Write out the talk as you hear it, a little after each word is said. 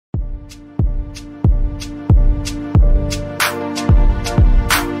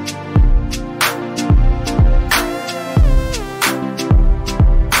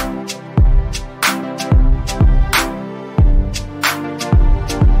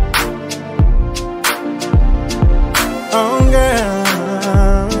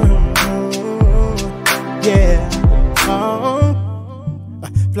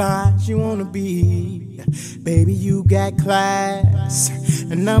got class,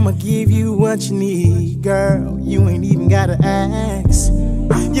 and I'ma give you what you need, girl. You ain't even gotta ask.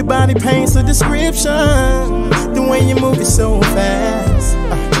 Your body paints a description. The way you move is so fast.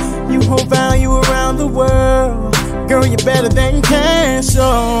 You hold value around the world. Girl, you're better than cash,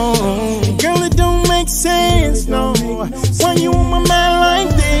 oh. Girl, it don't make sense, no. Why you on my mind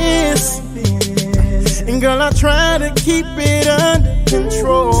like this? And girl, I try to keep it under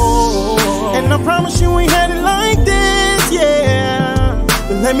control. And I promise you ain't had it like this, yeah.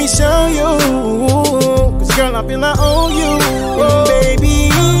 But let me show you, cause girl, I feel I owe you. And baby,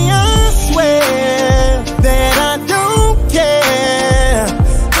 I swear that I don't care.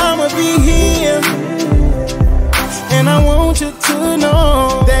 I'ma be here, and I want you to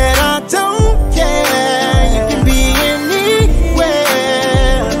know that I don't care. You can be anywhere.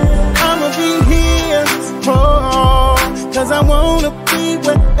 I'ma be here, oh, cause I wanna be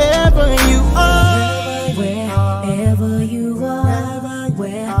wherever you are. Wherever you are,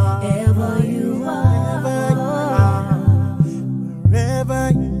 wherever you are, wherever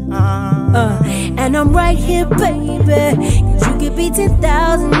you are. And I'm right here, baby. You could be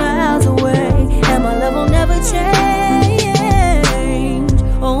 10,000 miles away, and my love will never change.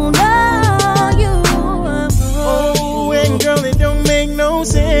 Oh no, you. Oh, and girl, it don't make no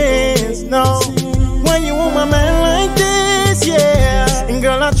sense, no. When you on my mind like this, yeah. And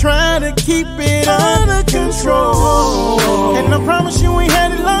girl, I try to keep it under control. And I promise you ain't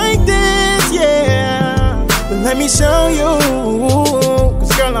had it like this, yeah. But let me show you,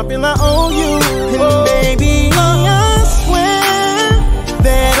 cause girl, I feel I owe you. And baby, I swear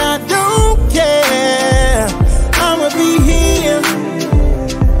that I don't care. I'ma be here,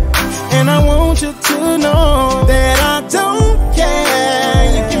 and I want you to know